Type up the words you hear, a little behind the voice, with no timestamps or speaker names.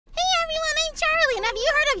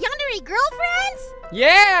yandere girlfriends?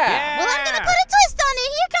 Yeah! Well, I'm gonna put a twist on it.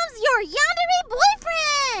 Here comes your yandere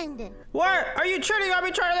boyfriend. What? Are you cheating on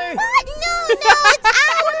me, Charlie? What? No, it's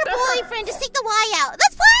our boyfriend. Just take the Y out.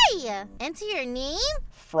 Let's play. Enter your name.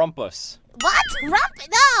 Frumpus. What?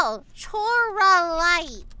 No.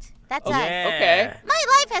 Choralite. That's us. Okay. My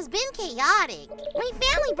life has been chaotic. My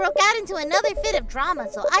family broke out into another fit of drama,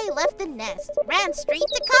 so I left the nest, ran straight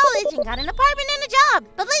to college, and got an apartment and a job.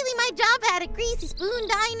 But lately, my job at a greasy spoon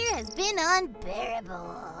diner has been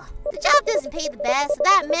unbearable. The job doesn't pay the best, so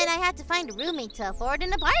that meant I had to find a roommate to afford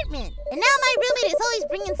an apartment. And now my roommate is always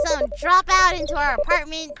bringing some dropout into our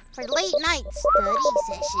apartment for late night study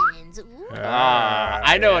sessions. Ooh.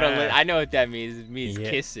 I know what that means. It means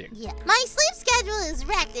kissing. Yeah. My sleep schedule is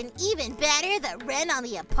wrecked, and even better, the rent on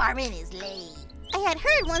the apartment is late. I had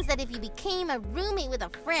heard once that if you became a roommate with a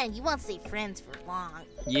friend, you won't stay friends for long.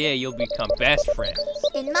 Yeah, you'll become best friends.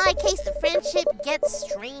 In my case, the friendship gets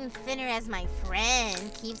strained thinner as my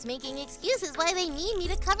friend keeps making excuses why they need me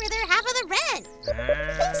to cover their half of the rent.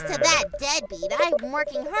 Thanks to that deadbeat, I'm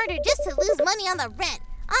working harder just to lose money on the rent.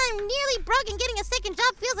 I'm nearly broke, and getting a second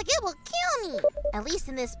job feels like it will kill me. At least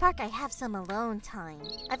in this park, I have some alone time.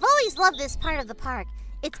 I've always loved this part of the park.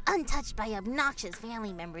 It's untouched by obnoxious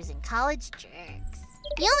family members and college jerks.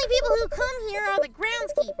 The only people who come here are the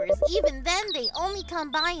groundskeepers. Even then, they only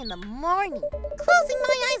come by in the morning. Closing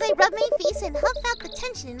my eyes, I rub my face and huff out the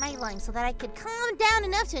tension in my lungs so that I could calm down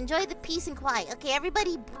enough to enjoy the peace and quiet. Okay,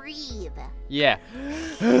 everybody breathe. Yeah.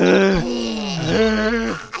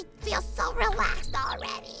 I feel so relaxed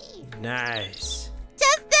already. Nice.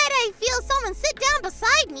 Just then, I feel someone sit down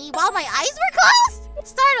beside me while my eyes were closed.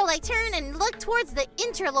 Startled, I turn and look towards the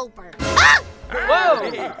interloper. Ah! Whoa!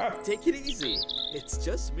 Hey, take it easy. It's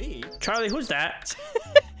just me. Charlie, who's that?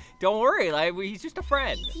 Don't worry, he's just a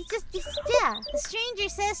friend. Yeah. The stranger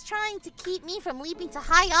says trying to keep me from leaping too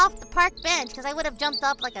high off the park bench because I would have jumped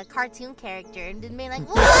up like a cartoon character and been like,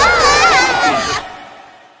 whoa!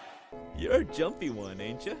 You're a jumpy one,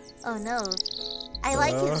 ain't you? Oh no. I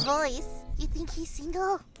like his voice. You think he's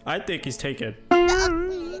single? I think he's taken.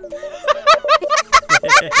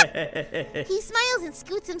 He smiles and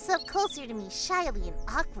scoots himself closer to me, shyly and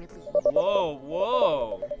awkwardly.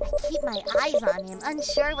 Whoa. I keep my eyes on him,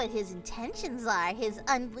 unsure what his intentions are. His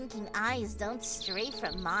unblinking eyes don't stray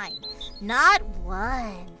from mine. Not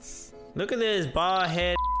once. Look at this bald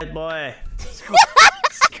head boy.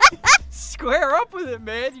 Square up with it,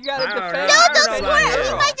 man. You gotta defend. No, don't square.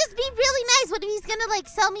 He might just be really nice. What if he's gonna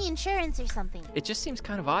sell me insurance or something? It just seems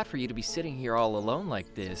kind of odd for you to be sitting here all alone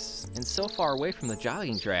like this, and so far away from the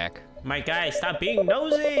jogging track. My guy, stop being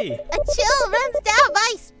nosy. A chill runs down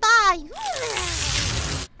my spine.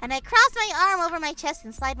 And I cross my arm over my chest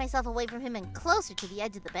and slide myself away from him and closer to the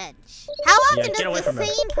edge of the bench. How often does the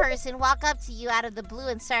same person walk up to you out of the blue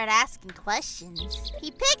and start asking questions? He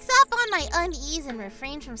picks up on my unease and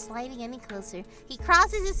refrains from sliding any closer. He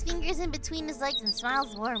crosses his fingers in between his legs and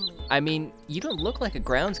smiles warmly. I mean, you don't look like a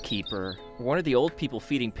groundskeeper or one of the old people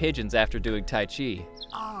feeding pigeons after doing Tai Chi.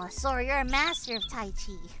 Oh, so you're a master of Tai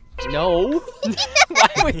Chi. No.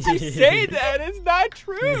 Why would you say that? It's not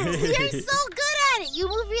true. You're so good at it. You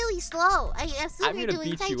move really slow. I assume you're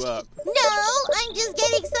doing Tai Chi. You up. No, I'm just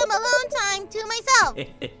getting some alone time to myself.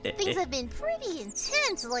 Things have been pretty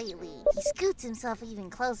intense lately. He scoots himself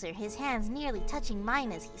even closer, his hands nearly touching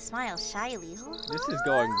mine as he smiles shyly. This is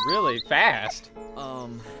going really fast.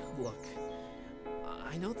 Look.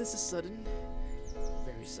 I know this is sudden.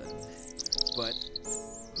 Very sudden. But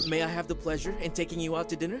may I have the pleasure in taking you out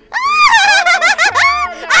to dinner?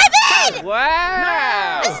 I'm in!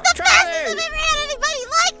 Wow! This is the fastest I've ever had anybody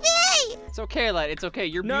like me! It's okay, lad. It's okay.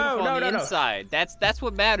 You're beautiful on the inside. That's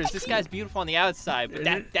what matters. This guy's beautiful on the outside, but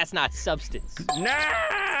that's not substance. No!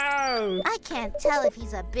 I can't tell if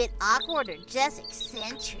he's a bit awkward or just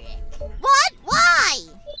eccentric. What? Why?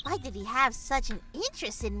 Why did he have such an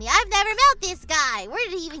interest in me? I've never met this guy. Where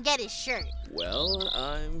did he even get his shirt? Well,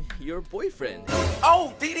 I'm your boyfriend.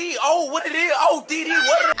 Oh, DD. Oh, what it is? Oh, DD.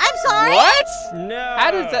 What? I'm sorry. What? No. How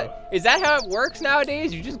does that? Is that how it works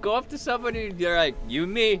nowadays? You just go up to somebody and you're like, you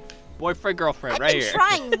and me, boyfriend, girlfriend, right here.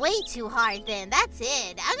 I've been trying way too hard then. That's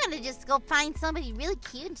it. I'm gonna just go find somebody really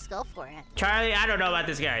cute and just go for it. Charlie, I don't know about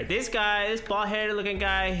this guy. This bald-headed looking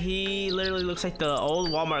guy, he literally looks like the old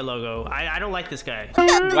Walmart logo. I don't like this guy.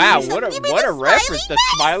 Wow, what a reference. The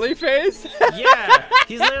smiley face? Yeah,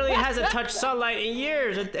 he literally hasn't touched sunlight in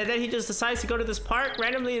years, and then he just decides to go to this park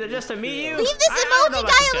randomly just to meet you. Leave this emoji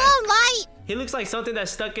guy alone, Light. He looks like something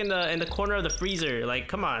that's stuck in the corner of the freezer. Like,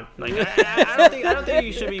 come on. Like, I don't think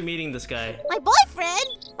you should be meeting this guy. My boyfriend?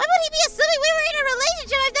 Why would he be assuming we were in a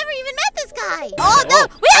relationship? I've never even met this guy. Oh no,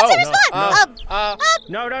 we have to respond.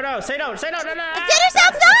 No. Say no. Dinner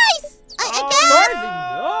sounds nice! Again?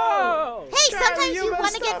 No! Hey, Charli, sometimes you want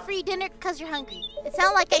messed to get up. free dinner because you're hungry. It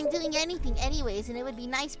sounds like I'm doing anything anyways, and it would be a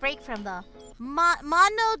nice break from the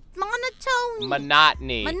monotony.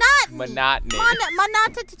 Monotony. Monotony.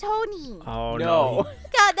 Oh No.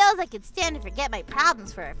 God knows I could stand to forget my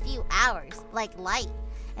problems for a few hours, like light.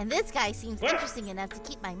 And this guy seems interesting enough to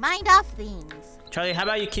keep my mind off things. Charli, how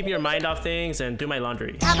about you keep your mind off things and do my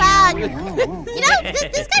laundry? How about,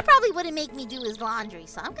 this guy probably wouldn't make me do his laundry,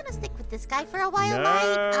 so I'm gonna stick with this guy for a while,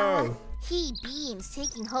 No. He beams,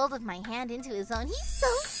 taking hold of my hand into his own. He's so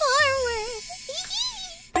forward.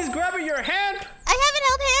 He's grabbing your hand. I haven't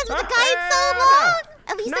held hands with a guy in so long.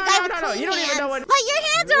 At least the guy with clean You don't hands. even know what. Like, your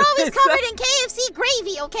hands are always covered in KFC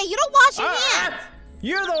gravy, okay? You don't wash your hands.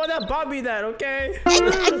 You're the one that bought me that, okay?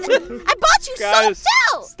 I bought you soap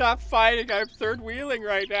too. Stop fighting. I'm third wheeling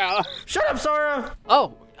right now. Shut up, Sora.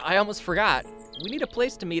 Oh, I almost forgot. We need a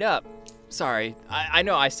place to meet up. Sorry, I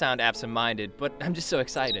know I sound absent-minded, but I'm just so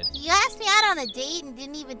excited. You asked me out on a date and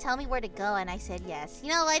didn't even tell me where to go, and I said yes. You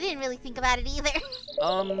know, I didn't really think about it either.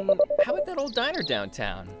 How about that old diner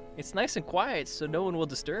downtown? It's nice and quiet, so no one will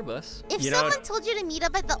disturb us. If someone told you to meet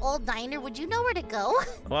up at the old diner, would you know where to go?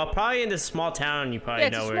 Well, probably in this small town, you probably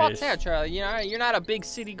know where it is. Yeah, it's a small town, Charlie. You know, you're not a big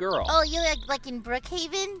city girl. Oh, you like in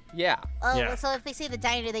Brookhaven? Yeah. Oh, Yeah. so if they say the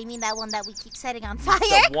diner, they mean that one that we keep setting on fire?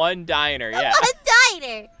 The one diner, yeah. One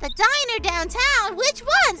diner. The diner downtown. Which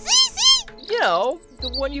one? See? You know, the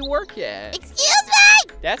one you work at. Excuse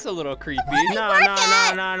me? That's a little creepy. No.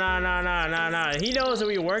 He knows that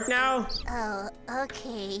we work now. Oh,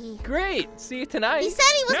 okay. Great. See you tonight. He said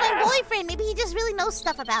he was my boyfriend. Maybe he just really knows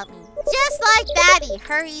stuff about me. Just like that, he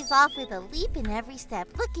hurries off with a leap in every step,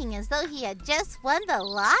 looking as though he had just won the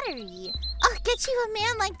lottery. I'll get you a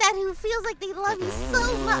man like that who feels like they love you so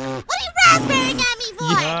much. What are you raspberrying at me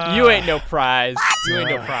for? You ain't no prize. You ain't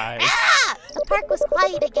no prize. Ah! The park was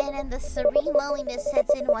quiet again, and the serene loneliness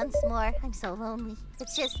sets in once more. I'm so lonely.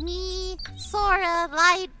 It's just me, Sora,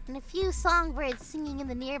 Light, and a few songbirds singing in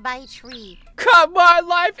the nearby tree. Cut my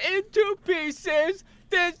life into pieces.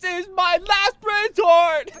 This is my last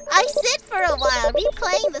resort. I sit for a while,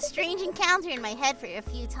 replaying the strange encounter in my head for a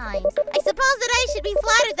few times. I suppose that I should be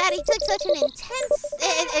flattered that he took such an intense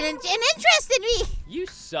an interest in me. You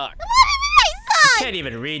suck. What do you mean I You suck? can't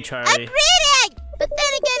even read, I'm Charli. reading! But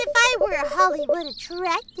then again, if I were Hollywood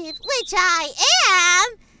attractive, which I am,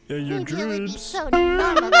 maybe it would be so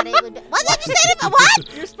normal that I would... What did you say to me?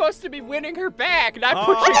 What? You're supposed to be winning her back, not Oh.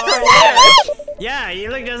 pushing What her did you away. Yeah, you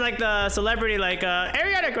look just like the celebrity, like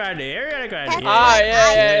Ariana Grande. That's Ah, what I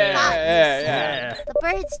yeah. thought you said. The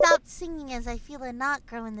bird stopped singing as I feel a knot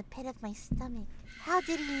grow in the pit of my stomach. How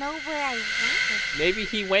did he know where I worked? Maybe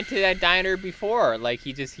he went to that diner before. Like,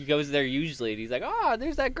 he goes there usually. And he's like, oh,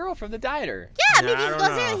 there's that girl from the diner. Yeah, Nah, maybe I he don't goes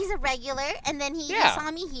there, know. he's a regular, and then he Yeah.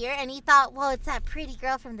 saw me here, and he thought, well, it's that pretty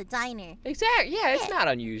girl from the diner. Exactly. Yeah, it's not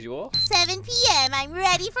unusual. 7 p.m., I'm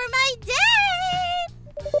ready for my date!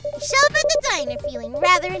 I show up at the diner feeling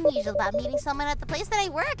rather unusual about meeting someone at the place that I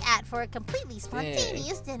work at for a completely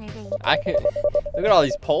spontaneous dinner date. I could look at all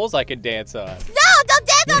these poles I could dance on. No, don't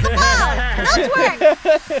dance on the pole! Don't twerk!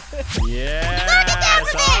 Yeah. Sora, get down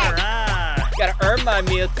from there! Alright. Gotta earn my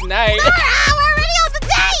meal tonight. Sora, we're already on the date!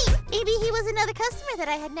 Maybe he was another customer that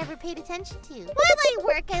I had never paid attention to. While I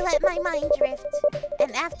work, I let my mind drift.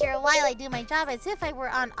 And after a while, I do my job as if I were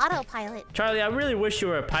on autopilot. Charli, I really wish you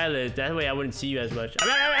were a pilot. That way I wouldn't see you as much.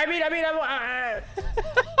 I mean.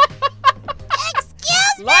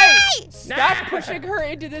 Excuse me! Light! Stop Nah. pushing her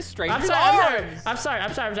into this stranger's I'm sorry. I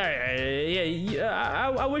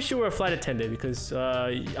wish you were a flight attendant because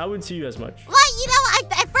I wouldn't see you as much. Well, you know,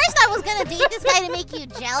 at first I was gonna date this guy to make you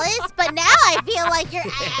jealous, but now I feel like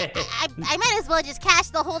I might as well just cash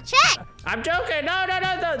the whole check. I'm joking. No.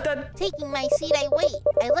 Taking my seat, I wait.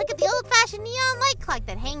 I look at the old-fashioned neon light clock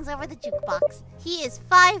that hangs over the jukebox. He is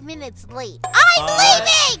 5 minutes late. I'm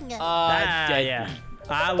leaving! Yeah.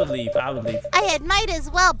 I would leave. I might as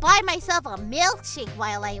well buy myself a milkshake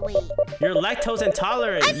while I wait. You're lactose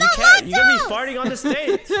intolerant. I'm You not can't. You're gonna be lactose. farting on the stage.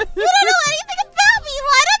 You don't know anything about me,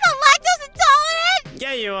 Light. I'm not lactose intolerant.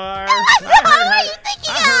 Yeah, you are. What are you thinking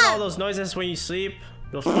I heard of? all those noises when you sleep.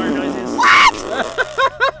 Those fart noises. What?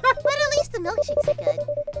 But at least the milkshakes are good.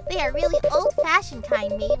 They are really old-fashioned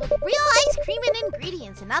kind made with real ice cream and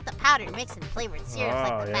ingredients and not the powdered mix and flavored syrups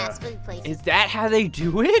like the fast food places. Is that how they do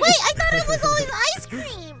it? Wait, I thought it was always ice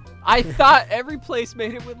cream. I thought every place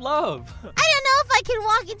made it with love. I don't know if I can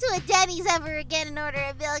walk into a Denny's ever again and order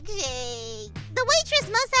a milkshake. The waitress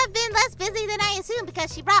must have been less busy than I assumed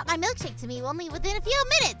because she brought my milkshake to me only within a few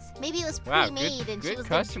minutes. Maybe it was pre-made and she was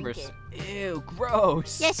gonna drink it. Ew,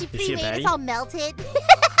 gross. Yeah, she pre-made. It's all melted.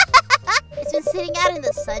 It's been sitting out in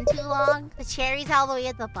the sun too long. The cherry's all the way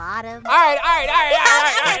at the bottom. All right.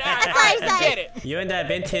 Sorry. Get it. You and that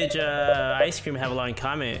vintage ice cream have a lot in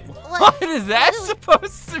common. What is that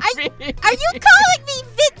supposed to be? Are you calling me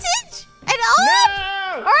vintage and old?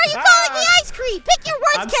 No! Or are you calling me ice cream? Pick your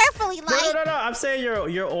words carefully, Light. No. I'm saying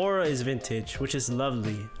your aura is vintage, which is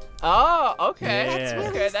lovely. Oh, okay.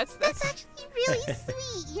 Yeah. That's actually really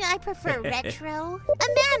sweet. You know, I prefer retro. A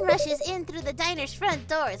man rushes in through the diner's front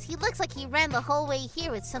doors. He looks like he ran the whole way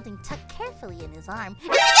here with something tucked carefully in his arm. Is he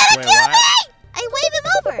gonna kill me? I wave him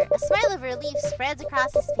over. A smile of relief spreads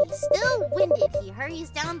across his face. Still winded, he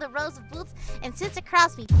hurries down the rows of booths and sits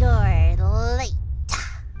across me. You're late.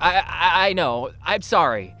 I know. I'm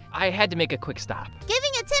sorry. I had to make a quick stop.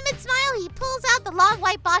 Giving a timid smile, he pulls out the long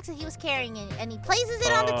white box that he was carrying and he places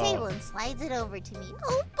it on the table and slides it over to me.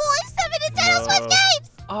 Oh boy, 7 Nintendo Switch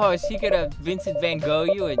games! Oh, is he gonna Vincent Van Gogh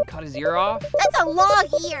you and cut his ear off? That's a long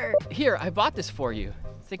ear. Here, I bought this for you.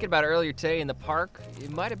 Thinking about it earlier today in the park, it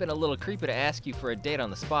might have been a little creepy to ask you for a date on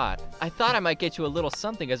the spot. I thought I might get you a little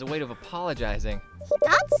something as a way of apologizing. He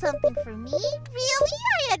got something for me? Really?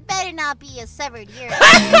 I had better not be a severed ear.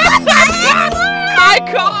 I called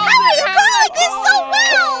it! How are you calling this so well? I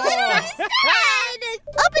don't understand.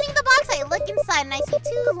 Opening the box, I look inside and I see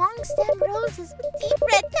 2 long-stemmed roses with deep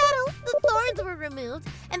red petals. The thorns were removed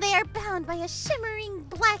and they are bound by a shimmering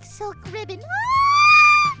black silk ribbon.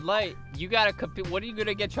 Light, you gotta compete. What are you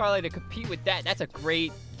gonna get Charlie to compete with that? That's a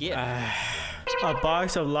great gift. A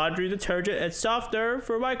box of laundry detergent and softener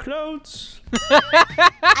for my clothes.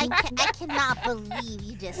 I cannot believe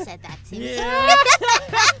you just said that to me. Yeah.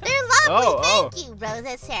 They're lovely. Thank you,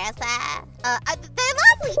 Rosa Sarasa. They're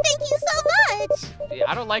lovely. Thank you so much. Yeah,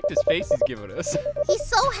 I don't like this face he's giving us. He's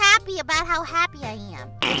so happy about how happy I am.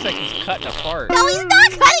 Looks like he's cutting a fart. No, he's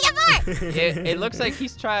not cutting a fart. It looks like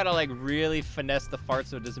he's trying to like really finesse the fart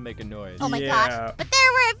so it doesn't make a noise. Oh my gosh. But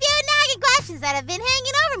there were a few nagging questions that have been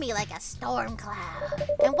hanging over me like a storm cloud.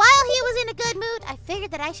 And while he was in a good mood, I figured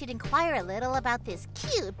that I should inquire a little about this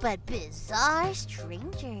cute but bizarre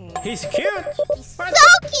stranger. He's cute. He's so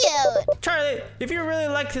cute. Charlie, if you really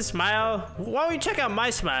like his smile, why don't you check out my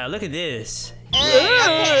smile? Look at this.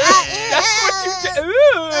 Okay, That's what you do.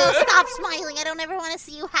 stop smiling. I don't ever want to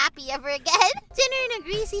see you happy ever again. Dinner in a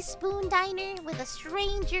greasy spoon diner with a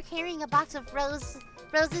stranger carrying a box of roses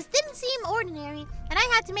didn't seem ordinary, and I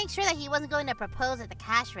had to make sure that he wasn't going to propose at the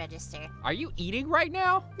cash register. Are you eating right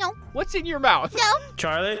now? No. What's in your mouth? No.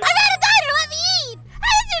 Charlie? I'm at a diner. Let me eat.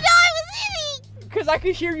 How did you know I was eating? Because I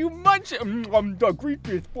could hear you munch. I'm the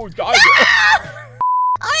greatest for diner.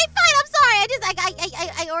 All right, fine. I'm sorry.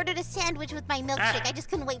 I ordered a sandwich with my milkshake. I just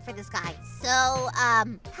couldn't wait for this guy. So, how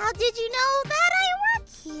did you know that I work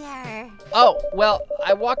here? Oh, well,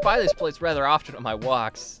 I walk by this place rather often on my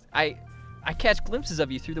walks. I catch glimpses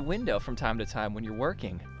of you through the window from time to time when you're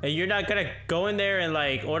working. And you're not gonna go in there and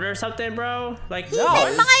like order something, bro? Like, He's no.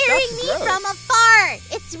 admiring me from afar.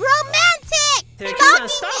 It's romantic. He's a Stalking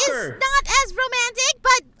stalker. is not as romantic,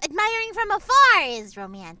 but admiring from afar is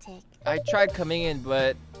romantic. I tried coming in,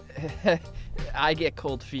 but I get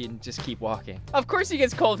cold feet and just keep walking. Of course he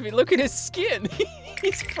gets cold feet. Look at his skin.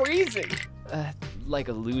 He's freezing. Like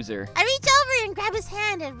a loser. I reach over and grab his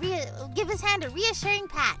hand and give his hand a reassuring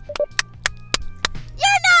pat.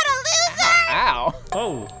 You're not a loser! Ow.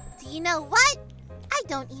 Oh. Do you know what? I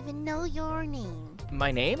don't even know your name. My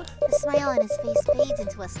name? The smile on his face fades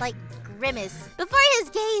into a slight grimace before his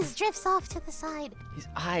gaze drifts off to the side. His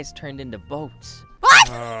eyes turned into boats. What?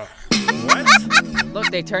 What? Look,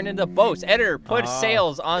 they turned into boats. Editor, put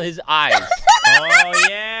sails on his eyes. Oh,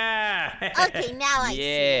 yeah. Okay, now I see.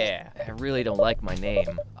 Yeah, I really don't like my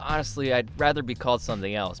name. Honestly, I'd rather be called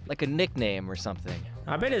something else, like a nickname or something.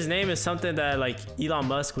 I bet his name is something that like Elon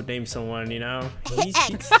Musk would name someone, you know?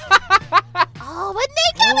 X. Oh, what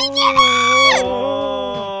name can we give him?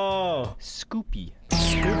 Oh. Scoopy.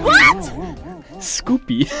 What?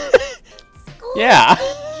 Scoopy. Yeah.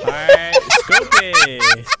 Alright, Scoopy.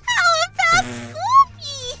 How about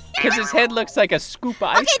Scoopy? Because his head looks like a scoop of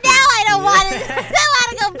ice Okay, cream. now I don't want to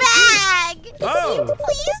go back. He Oh. seemed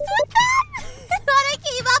pleased with that. What I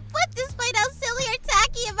came up with, despite how silly or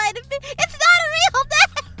tacky it might have been. It's not a real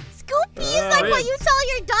name. Scoopy is like what you tell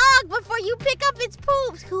your dog before you pick up its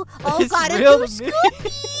poops. Oh, It's gotta real do to me.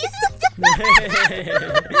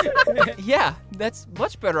 Scoopies. Yeah, that's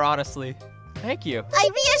much better, honestly. Thank you. I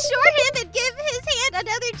reassure him and give his hand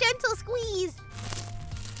Another gentle squeeze.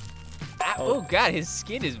 Oh God, his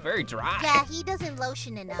skin is very dry. Yeah, he doesn't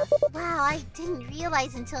lotion enough. Wow, I didn't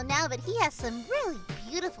realize until now, but he has some really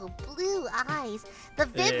beautiful blue eyes. The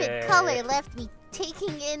vivid color left me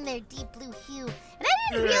taking in their deep blue hue. And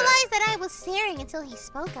I didn't realize that I was staring until he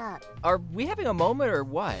spoke up. Are we having a moment or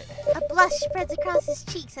what? A blush spreads across his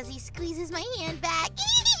cheeks as he squeezes my hand back.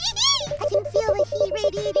 I can feel the heat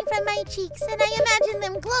radiating from my cheeks, and I imagine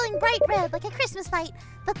them glowing bright red like a Christmas light.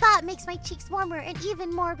 The thought makes my cheeks warmer and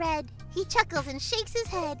even more red. He chuckles and shakes his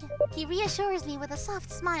head. He reassures me with a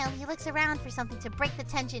soft smile. He looks around for something to break the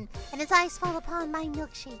tension, and his eyes fall upon my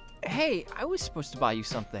milkshake. Hey, I was supposed to buy you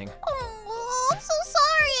something. Oh, I'm so sorry.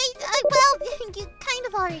 Well, you kind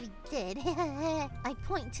of already did. I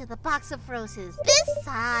point to the box of roses.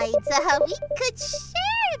 Besides, we could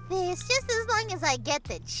share this just as long as I get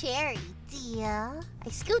the cherry, deal. I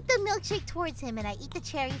scoot the milkshake towards him and I eat the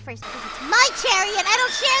cherry first because it's my cherry and I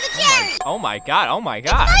don't share the cherry. Oh my God, oh my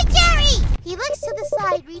God. It's my cherry. He looks to the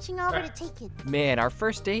side, reaching over to take it. Man, our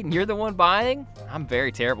first date and you're the one buying? I'm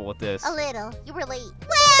very terrible with this. A little. You were late.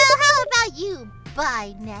 Well, how about you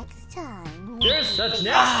buy next time? There's such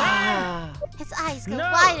next time. His eyes go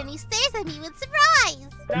wide and he stares at me with surprise.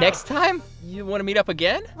 Next time? You want to meet up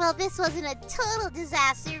again? Well, this wasn't a total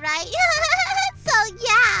disaster, right? So,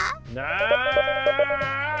 yeah. No.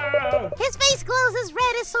 His face glows as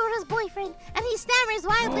red as Sora's boyfriend, and he stammers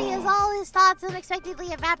wildly as all his thoughts unexpectedly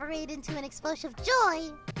evaporate into an explosion of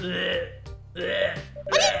joy. What are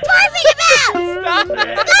you barfing about? Stop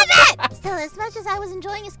it! Still, as much as I was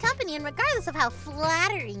enjoying his company, and regardless of how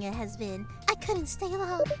flattering it has been, I couldn't stay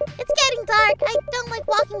long. It's getting dark. I don't like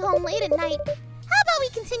walking home late at night. How about we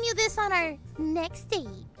continue this on our next date?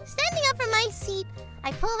 Standing up from my seat,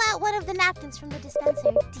 I pull out one of the napkins from the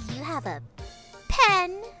dispenser. Do you have a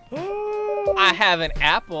pen? I have an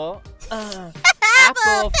apple.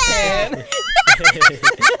 Apple pen.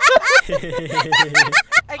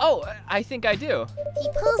 Oh, I think I do. He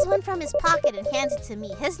pulls one from his pocket and hands it to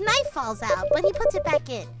me. His knife falls out, but he puts it back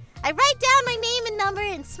in. I write down my name and number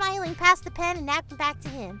and smiling pass the pen and napkin back to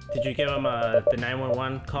him. Did you give him the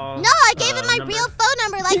 911 call? No, I gave him my real phone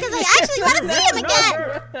number, because I actually want to see him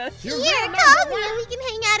again. Here, call me and we can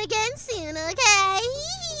hang out again soon, okay?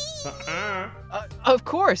 Of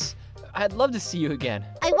course. I'd love to see you again.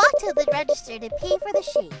 I walk to the register to pay for the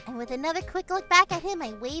shake, and with another quick look back at him,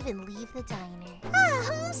 I wave and leave the diner.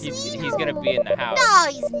 Home sweet He's gonna be in the house.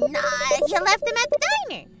 No, he's not. You left him at the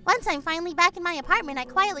diner. Once I'm finally back in my apartment, I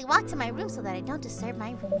quietly walk to my room so that I don't disturb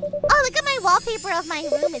my roommate. Oh, look at my wallpaper of my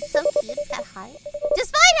room. It's so cute. It's got hearts.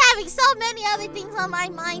 Despite having so many other things on my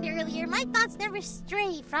mind earlier, my thoughts never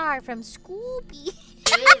stray far from Scooby.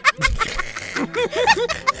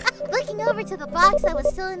 Looking over to the box that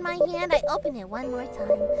was still in my hand, I open it one more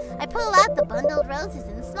time. I pull out the bundled roses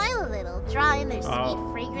and smile a little, draw in their sweet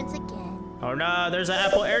fragrance again. Oh no, there's an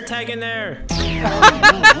Apple AirTag in there.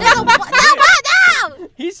 No!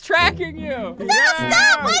 He's tracking you. No,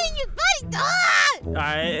 stop! Why did you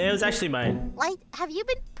It was actually mine. Like, have you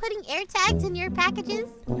been putting AirTags in your packages?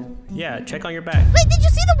 Yeah, check on your back. Wait, did you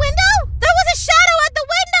see the window? There was a shadow at the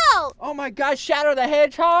window! Oh my God, Shadow the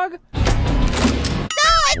Hedgehog.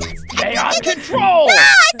 Stay on control! No,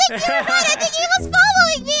 I think you're right. I think he was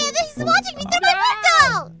following me and he's watching me through my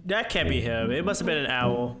window. That can't be him. It must have been an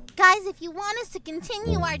owl. Guys, if you want us to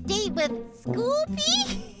continue our date with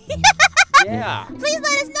Scoopy, Yeah. please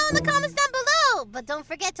let us know in the comments down below. But don't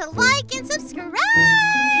forget to like and subscribe.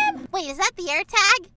 Wait, is that the AirTag?